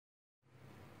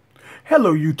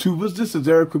Hello YouTubers, this is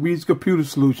Eric from Eazy Computer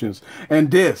Solutions,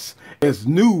 and this is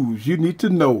news you need to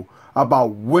know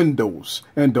about Windows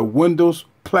and the Windows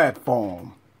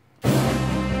platform.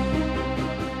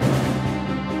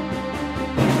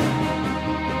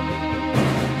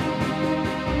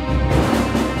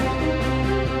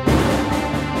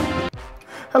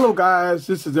 Hello guys,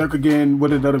 this is Eric again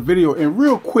with another video, and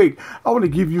real quick I want to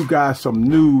give you guys some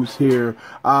news here.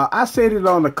 I said it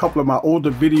on a couple of my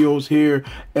older videos here,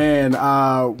 and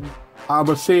I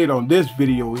will say it on this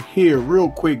video here real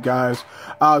quick guys.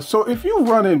 So if you're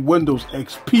running Windows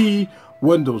XP,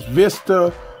 Windows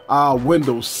Vista,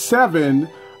 Windows 7,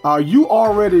 you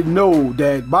already know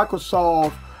that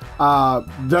Microsoft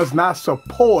does not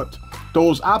support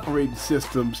those operating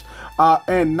systems,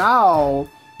 and now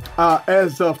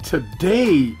as of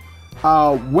today,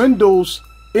 Windows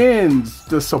ends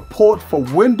the support for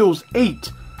Windows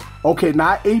 8. Okay,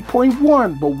 not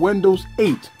 8.1, but Windows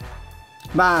 8.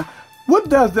 Now, what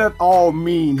does that all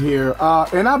mean here?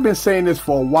 And I've been saying this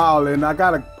for a while, and I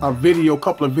got a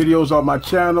couple of videos on my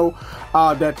channel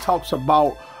that talks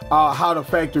about how the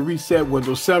factory reset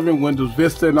Windows 7, Windows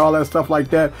Vista, and all that stuff like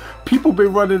that. People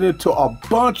been running into a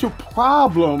bunch of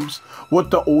problems with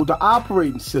the older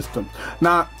operating system.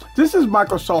 Now, this is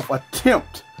Microsoft's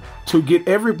attempt to get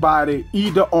everybody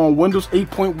either on Windows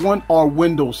 8.1 or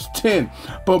Windows 10.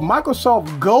 But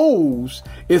Microsoft's goals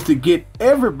is to get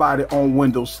everybody on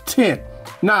Windows 10.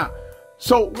 Now,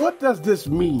 so what does this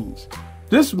mean?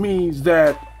 This means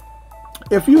that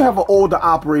if you have an older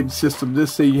operating system,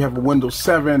 let's say you have a Windows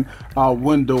 7,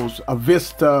 Windows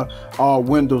Vista, or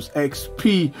Windows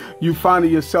XP, you find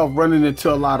yourself running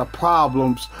into a lot of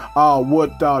problems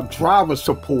with driver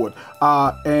support,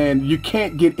 and you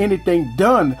can't get anything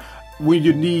done when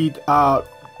you need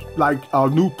like a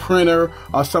new printer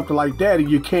or something like that, and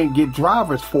you can't get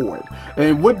drivers for it.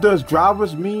 And what does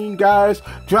drivers mean, guys?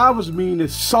 Drivers mean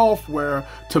is software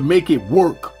to make it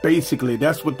work. Basically,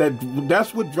 that's what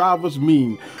drivers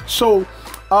mean. So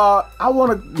I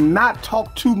want to not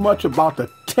talk too much about the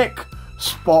tech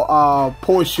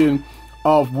portion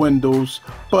of Windows,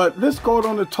 but let's go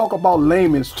on to talk about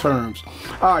layman's terms.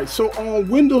 All right, so on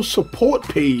Windows support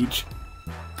page,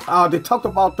 they talked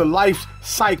about the life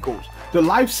cycles. The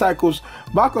life cycles,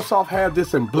 Microsoft has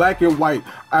this in black and white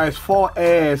as far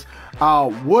as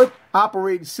what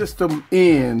operating system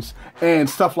ends and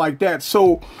stuff like that.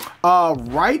 So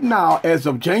right now, as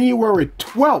of January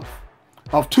 12th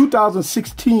of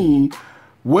 2016,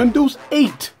 Windows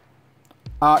 8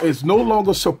 is no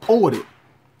longer supported.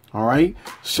 All right.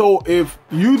 So if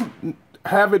you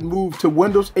haven't moved to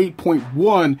Windows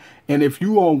 8.1, and if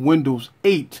you on Windows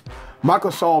 8,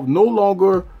 Microsoft no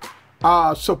longer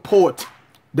support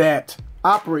that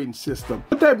operating system.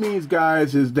 What that means,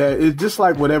 guys, is that it's just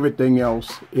like with everything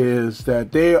else, is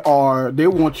that they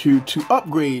want you to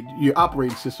upgrade your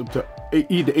operating system to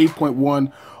either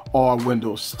 8.1 or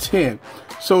Windows 10.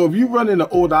 So if you run in an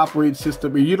old operating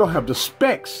system and you don't have the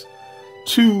specs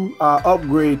to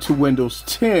upgrade to Windows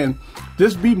 10,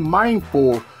 just be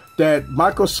mindful that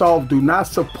Microsoft do not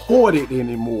support it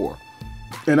anymore.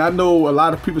 And I know a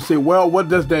lot of people say, well, what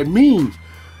does that mean?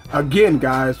 Again,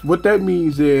 guys, what that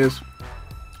means is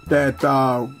that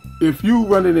if you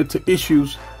running into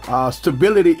issues,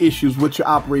 stability issues with your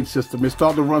operating system, it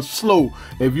starts to run slow.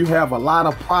 If you have a lot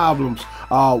of problems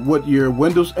with your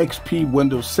Windows XP,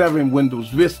 Windows 7, Windows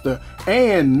Vista,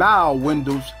 and now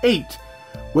Windows 8,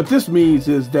 what this means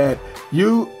is that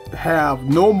you have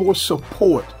no more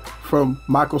support from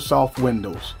Microsoft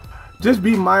Windows. Just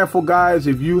be mindful, guys,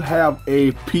 if you have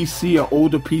a PC, an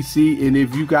older PC, and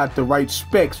if you got the right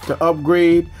specs to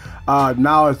upgrade,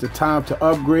 now is the time to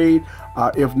upgrade.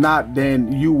 If not,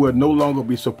 then you will no longer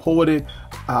be supported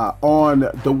on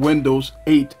the Windows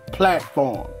 8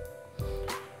 platform.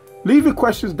 Leave your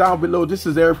questions down below. This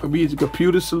is Eric from Eazy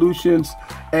Computer Solutions,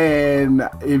 and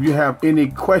if you have any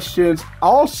questions,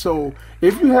 also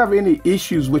if you have any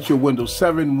issues with your Windows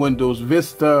 7, Windows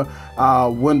Vista,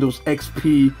 Windows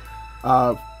XP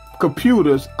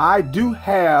computers, I do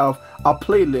have a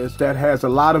playlist that has a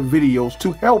lot of videos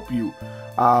to help you.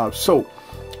 So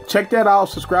check that out,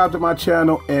 subscribe to my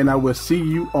channel, and I will see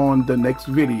you on the next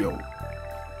video.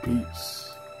 Peace.